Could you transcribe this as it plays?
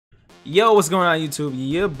Yo, what's going on YouTube?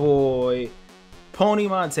 Your boy Pony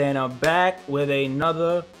Montana back with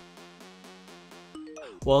another.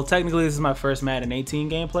 Well, technically this is my first Madden 18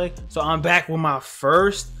 gameplay, so I'm back with my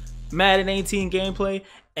first Madden 18 gameplay,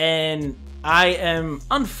 and I am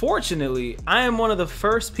unfortunately one of the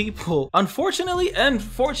first people. Unfortunately and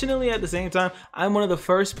fortunately at the same time, I'm one of the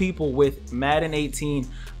first people with Madden 18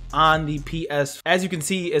 on the PS. As you can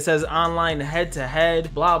see, it says online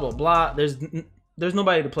head-to-head, blah blah blah. There's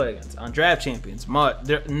nobody to play against on Draft Champions.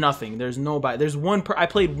 Nothing. There's nobody. There's one. I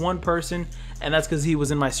played one person, and that's because he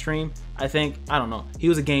was in my stream. I don't know. He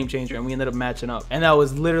was a game changer, and we ended up matching up, and that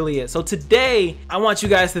was literally it. So today, I want you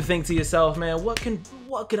guys to think to yourself, man, what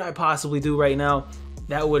could I possibly do right now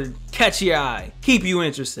that would catch your eye, keep you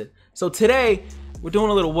interested? So today, we're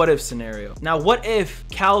doing a little what if scenario. Now, what if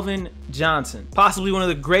Calvin Johnson, possibly one of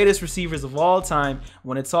the greatest receivers of all time,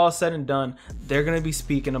 when it's all said and done, they're gonna be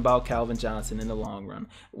speaking about Calvin Johnson in the long run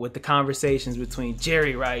with the conversations between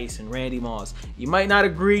Jerry Rice and Randy Moss. You might not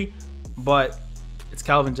agree, but it's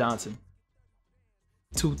Calvin Johnson.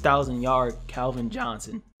 2,000-yard Calvin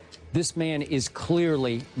Johnson. This man is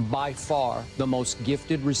clearly, by far, the most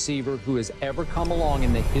gifted receiver who has ever come along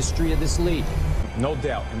in the history of this league. No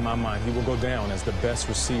doubt in my mind, he will go down as the best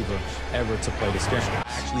receiver ever to play this game. I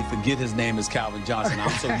actually forget his name is Calvin Johnson. I'm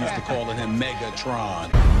so used to calling him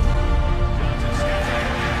Megatron.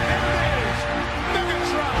 Megatron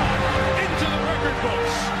into the record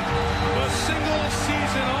books. The single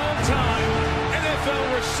season all-time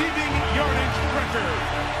NFL receiving yardage record.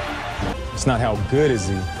 It's not how good is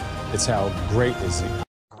he, it's how great is he.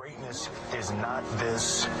 Greatness is not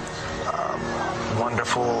this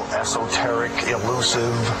wonderful, esoteric,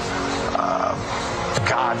 elusive,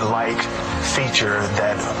 godlike feature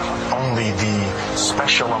that only the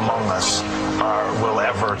special among us will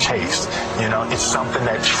ever taste. You know, it's something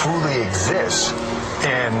that truly exists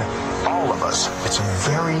in all of us. It's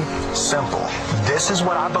very simple. This is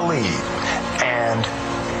what I believe, and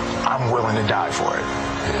I'm willing to die for it.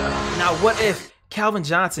 Yeah. Now, what if Calvin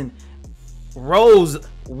Johnson rose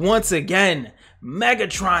once again?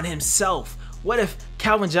 Megatron himself. What if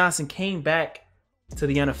Calvin Johnson came back to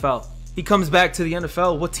the NFL? He comes back to the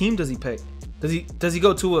NFL. What team does he pick? Does he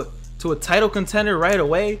go to a title contender right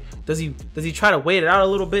away? Does he try to wait it out a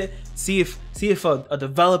little bit? See if a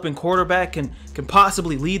developing quarterback can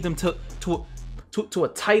possibly lead them to a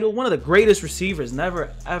title? One of the greatest receivers,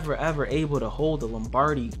 never ever able to hold the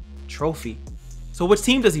Lombardi trophy. So which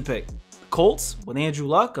team does he pick? Colts with Andrew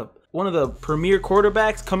Luck, one of the premier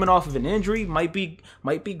quarterbacks coming off of an injury. Might be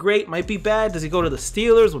great, might be bad. Does he go to the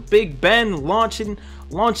Steelers with Big Ben launching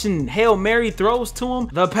Hail Mary throws to him?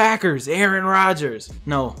 The Packers, Aaron Rodgers.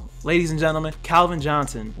 No, ladies and gentlemen, Calvin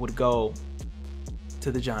Johnson would go to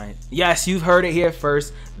the Giants. Yes, you've heard it here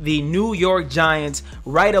first. The New York Giants,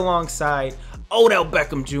 right alongside Odell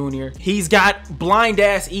Beckham Jr. He's got blind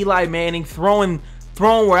ass Eli Manning throwing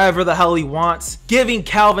wherever the hell he wants, giving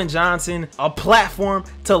Calvin Johnson a platform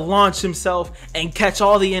to launch himself and catch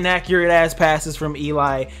all the inaccurate ass passes from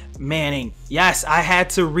Eli Manning. Yes, I had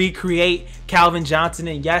to recreate Calvin Johnson,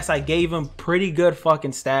 and yes, I gave him pretty good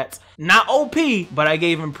fucking stats. Not OP, but I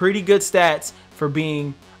gave him pretty good stats for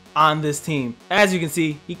being on this team. As you can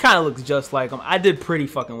see, he kind of looks just like him. I did pretty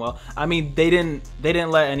fucking well. I mean, they didn't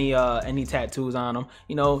let any tattoos on him.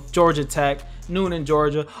 You know, Georgia Tech, Noonan,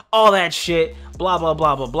 Georgia, all that shit, blah blah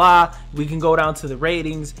blah blah blah. We can go down to the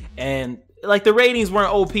ratings, and like the ratings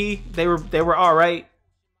weren't OP. They were all right.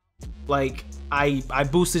 Like I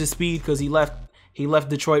boosted his speed because he left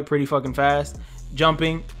Detroit pretty fucking fast.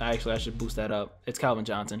 Jumping, actually I should boost that up. It's Calvin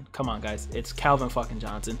Johnson. Come on guys, it's Calvin fucking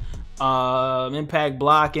Johnson. Impact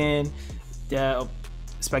blocking,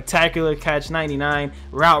 spectacular catch 99,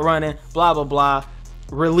 route running, blah blah blah.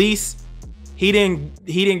 Release, he didn't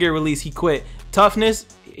get released, he quit. Toughness,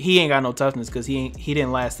 he ain't got no toughness because he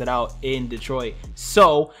didn't last it out in Detroit.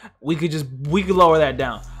 So we could lower that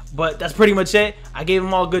down. But that's pretty much it. I gave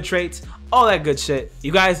him all good traits, all that good shit.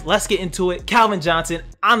 You guys, let's get into it. Calvin Johnson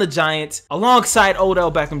on the Giants alongside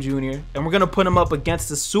Odell Beckham Jr. And we're going to put him up against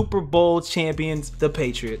the Super Bowl champions, the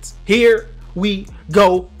Patriots. Here we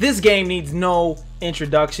go. This game needs no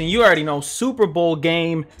introduction. You already know, Super Bowl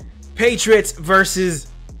game, Patriots versus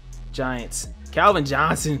Giants. Calvin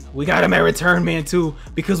Johnson, we got him at return man too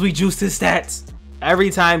because we juiced his stats. Every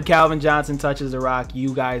time Calvin Johnson touches the rock,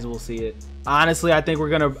 you guys will see it. Honestly, I think we're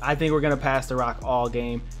gonna pass the rock all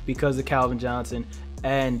game because of Calvin Johnson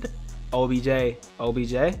and OBJ and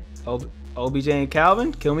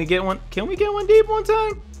Calvin. Can we get one deep one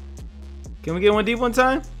time? Can we get one deep one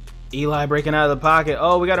time? Eli breaking out of the pocket.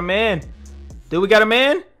 Oh, we got a man. Dude, we got a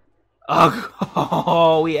man?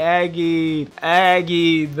 Oh, we Aggied.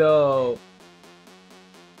 Aggied, though.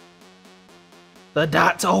 The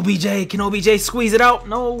dot to OBJ. Can OBJ squeeze it out?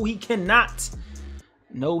 No, he cannot.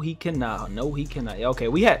 No, he cannot. No, he cannot. Okay,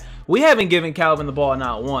 we haven't given Calvin the ball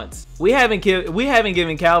not once. We haven't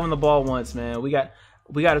given Calvin the ball once, man. We got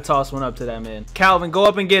to toss one up to that man. Calvin, go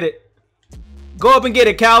up and get it. Go up and get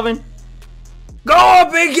it, Calvin. Go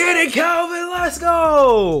up and get it, Calvin. Let's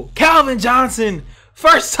go. Calvin Johnson,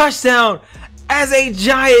 first touchdown as a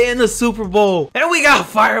Giant in the Super Bowl. And we got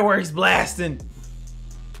fireworks blasting.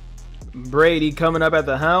 Brady coming up at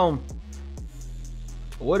the helm.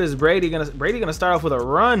 What is Brady gonna start off with a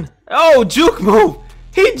run? Oh, juke move.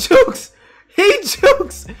 He jukes. He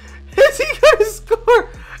jukes. Is he gonna score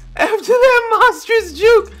after that monstrous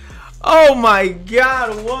juke? Oh my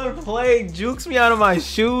God, one play jukes me out of my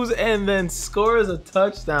shoes and then scores a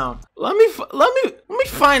touchdown. Let me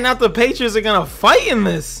find out the Patriots are gonna fight in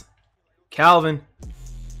this. Calvin,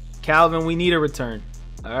 we need a return.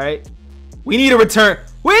 All right, we need a return.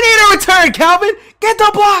 We need a return, Calvin. Get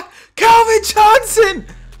the block, Calvin Johnson.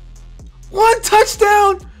 One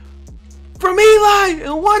touchdown from Eli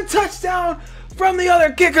and one touchdown from the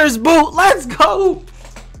other kicker's boot. Let's go.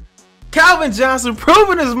 Calvin Johnson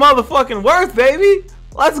proving his motherfucking worth, baby.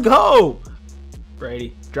 Let's go.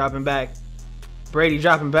 Brady dropping back. Brady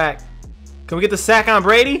dropping back. Can we get the sack on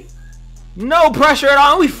Brady? No pressure at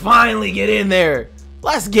all. We finally get in there.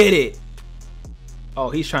 Let's get it. Oh,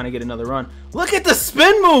 he's trying to get another run. Look at the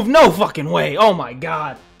spin move. No fucking way. Oh my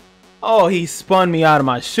God. Oh, he spun me out of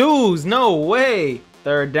my shoes. No way.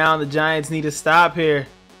 Third down. The Giants need to stop here.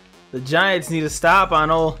 The Giants need to stop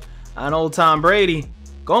on old Tom Brady.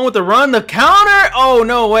 Going with the run, the counter. Oh,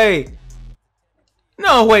 no way.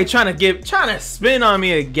 No way. Trying to spin on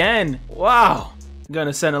me again. Wow.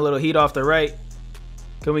 Gonna send a little heat off the right.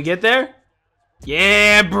 Can we get there?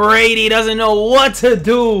 Yeah, Brady doesn't know what to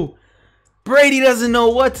do. Brady doesn't know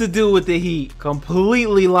what to do with the heat.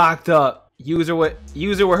 Completely locked up. User with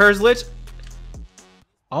Herzlich.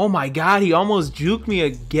 Oh my God, he almost juked me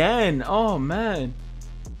again. Oh man.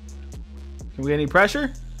 Can we get any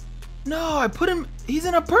pressure? No, I put him. He's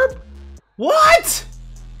in a perp. What?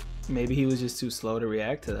 Maybe he was just too slow to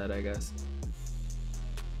react to that, I guess.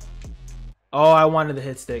 Oh, I wanted the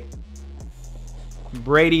hit stick.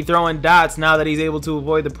 Brady throwing dots now that he's able to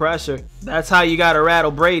avoid the pressure. That's how you gotta rattle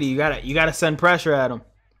Brady. You gotta send pressure at him.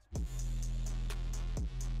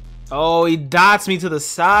 Oh, he dots me to the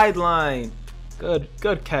sideline. Good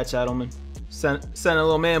catch, Edelman. Send a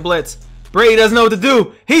little man blitz. Brady doesn't know what to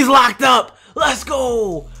do. He's locked up. Let's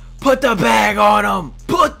go. Put the bag on him.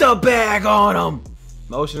 Put the bag on him.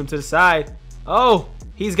 Motion him to the side. Oh,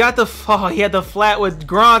 he's got the. Oh, he had the flat with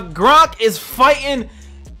Gronk. Gronk is fighting.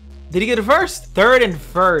 Did he get it first? Third and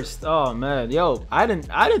first. Oh man, yo, I didn't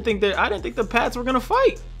think the Pats were gonna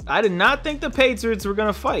fight. I did not think the Patriots were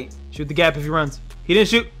gonna fight. Shoot the gap if he runs. He didn't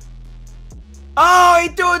shoot. Oh, he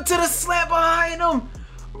threw it to the slant behind him.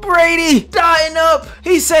 Brady dying up.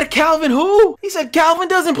 He said Calvin who? He said Calvin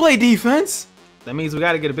doesn't play defense. That means we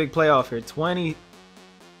got to get a big play off here. 20.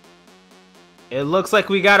 It looks like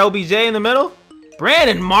we got OBJ in the middle.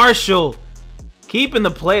 Brandon Marshall keeping the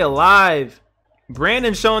play alive.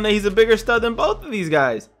 Brandon showing that he's a bigger stud than both of these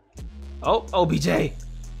guys. Oh, OBJ.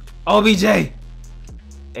 OBJ.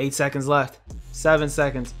 8 seconds left. 7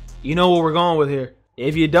 seconds. You know what we're going with here.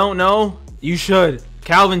 If you don't know, you should.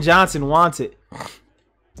 Calvin Johnson wants it.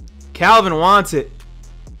 Calvin wants it.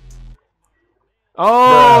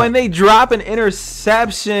 Oh, bruh. And they drop an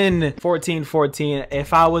interception. 14-14.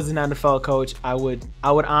 If I was an NFL coach,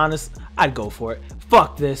 I'd go for it.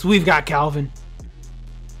 Fuck this. We've got Calvin.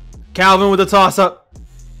 Calvin with a toss-up.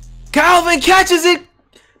 Calvin catches it.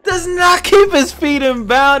 Does not keep his feet in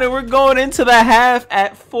bound. And we're going into the half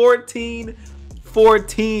at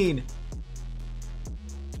 14-14.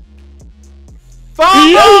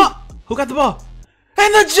 Fumble! Who got the ball?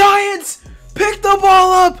 And the Giants picked the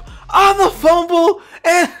ball up on the fumble.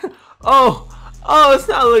 And oh, it's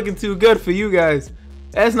not looking too good for you guys.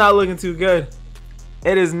 It's not looking too good.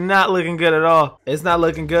 It is not looking good at all. It's not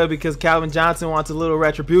looking good because Calvin Johnson wants a little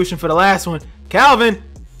retribution for the last one. Calvin,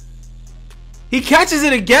 he catches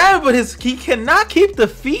it again, but he cannot keep the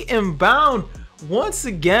feet in bound. Once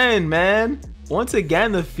again, man. Once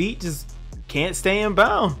again, the feet just can't stay in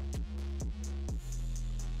bound.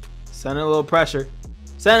 Sending a little pressure.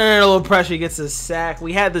 Sending in a little pressure. He gets a sack.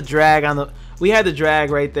 We had the drag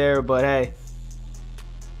right there, but hey.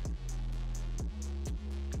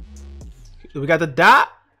 We got the dot.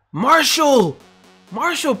 Marshall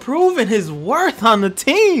proving his worth on the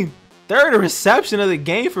team. Third reception of the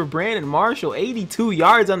game for Brandon Marshall. 82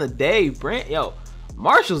 yards on the day.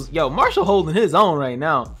 Marshall holding his own right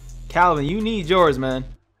now. Calvin, you need yours, man.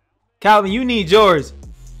 Calvin, you need yours.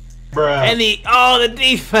 Bruh. And the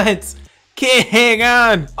defense can't hang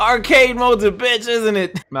on. Arcade mode's a bitch, isn't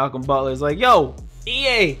it? Malcolm Butler's like, yo,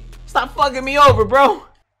 EA, stop fucking me over, bro.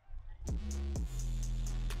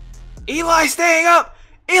 Eli staying up.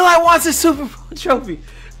 Eli wants a Super Bowl trophy.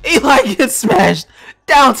 Eli gets smashed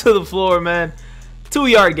down to the floor, man.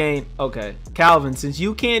 2-yard gain. Okay, Calvin, since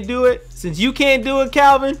you can't do it,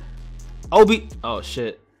 Calvin. Oh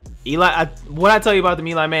shit. Eli, what I tell you about the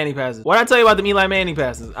Eli Manning passes? All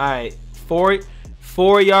right,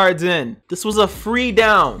 4 yards in. This was a free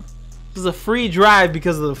down. This was a free drive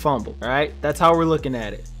because of the fumble. All right, that's how we're looking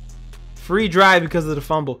at it. Free drive because of the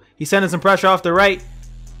fumble. He's sending some pressure off the right.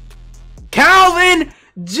 Calvin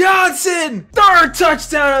Johnson, 3rd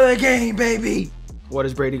touchdown of the game, baby. What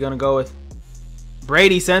is Brady gonna go with?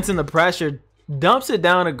 Brady sensing the pressure, dumps it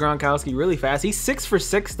down to Gronkowski really fast. He's 6 for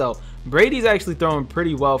 6 though. Brady's actually throwing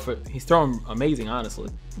pretty well. He's throwing amazing, honestly.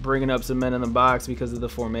 Bringing up some men in the box because of the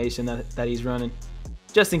formation that he's running.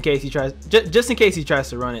 Just in case he tries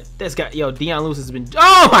to run it. This guy, yo, Deion Lewis has been.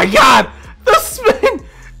 Oh my God, the spin.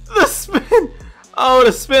 Oh,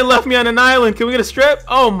 the spin left me on an island. Can we get a strip?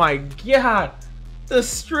 Oh my God, the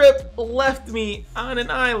strip left me on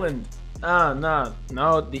an island. No,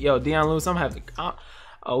 yo, Deion Lewis, I'm gonna have to.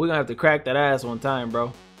 Oh, we're gonna have to crack that ass one time,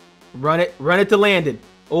 bro. Run it to Landon.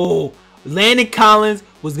 Oh, Landon Collins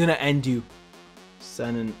was gonna end you.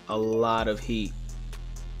 Sending a lot of heat.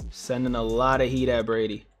 Sending a lot of heat at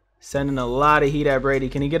Brady.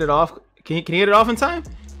 Can he get it off? Can he get it off in time?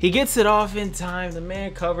 He gets it off in time. The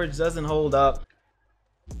man coverage doesn't hold up.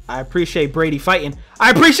 I appreciate Brady fighting.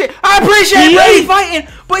 I appreciate Brady fighting,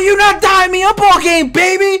 but you're not dying me up all game,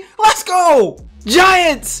 baby. Let's go.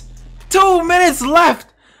 Giants, 2 minutes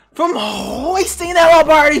left from hoisting that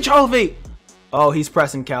Lombardi trophy. Oh, he's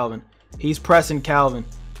pressing Calvin. He pressed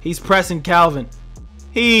Calvin.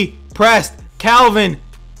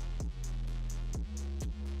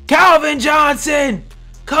 Calvin Johnson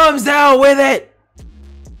comes down with it.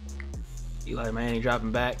 Eli Manning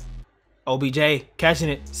dropping back. OBJ catching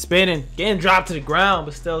it, spinning, getting dropped to the ground,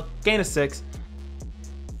 but still gain of 6.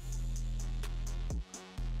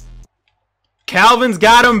 Calvin's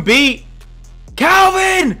got him beat.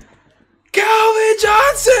 Calvin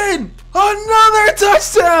Johnson, another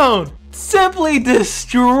touchdown. Simply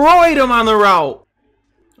destroyed him on the route.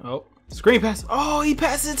 Oh, screen pass. Oh, he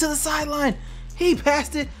passed it to the sideline. He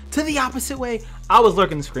passed it to the opposite way. I was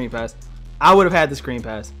lurking the screen pass. I would have had the screen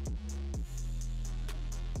pass.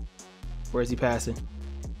 Where's he passing?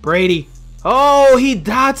 Brady. Oh, he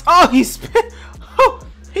dots. Oh, he spin. Oh,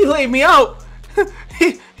 he laid me out.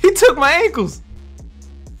 he took my ankles.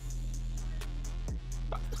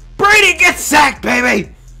 Brady gets sacked,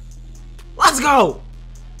 baby. Let's go.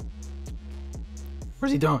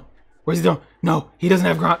 Where's he doing? No, he doesn't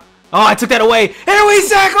have Gronk. Oh, I took that away. And we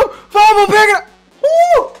sack him. Fumble, pick it up.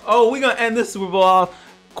 Woo! Oh, we're going to end this Super Bowl off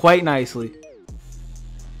quite nicely.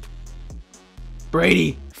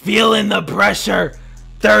 Brady feeling the pressure.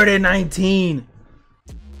 3rd and 19.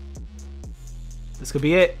 This could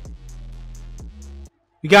be it.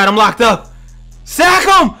 We got him locked up. Sack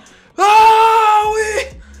him. Oh, we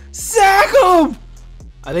sack him.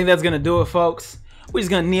 I think that's going to do it, folks. We're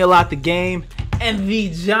just going to kneel out the game. And the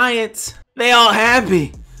Giants, they all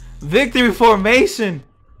happy. Victory formation.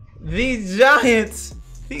 The Giants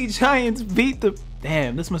beat the...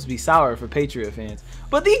 Damn, this must be sour for Patriot fans.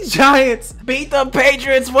 But the Giants beat the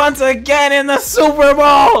Patriots once again in the Super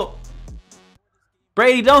Bowl.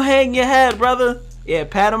 Brady, don't hang your head, brother. Yeah,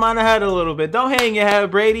 pat him on the head a little bit. Don't hang your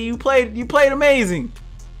head, Brady. You played amazing.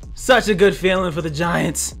 Such a good feeling for the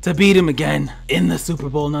Giants to beat him again in the Super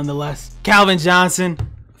Bowl nonetheless. Calvin Johnson,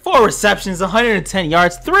 4 receptions, 110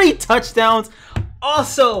 yards, 3 touchdowns.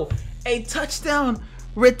 Also, a touchdown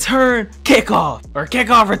return kickoff. Or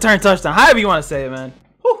kickoff return touchdown. However you want to say it, man.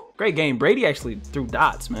 Whew, great game. Brady actually threw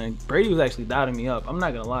dots, man. Brady was actually dotting me up. I'm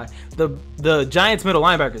not going to lie. The Giants middle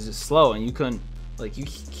linebacker is just slow, and you couldn't, like, you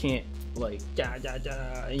can't, like,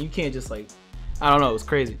 and you can't just, like, I don't know, it's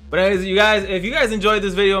crazy. But anyways, if you guys enjoyed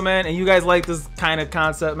this video, man, and you guys like this kind of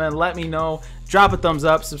concept, man, let me know. Drop a thumbs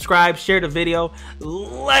up, subscribe, share the video.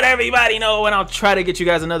 Let everybody know, and I'll try to get you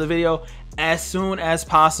guys another video as soon as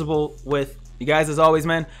possible with you guys. As always,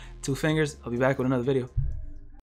 man, 2 fingers. I'll be back with another video.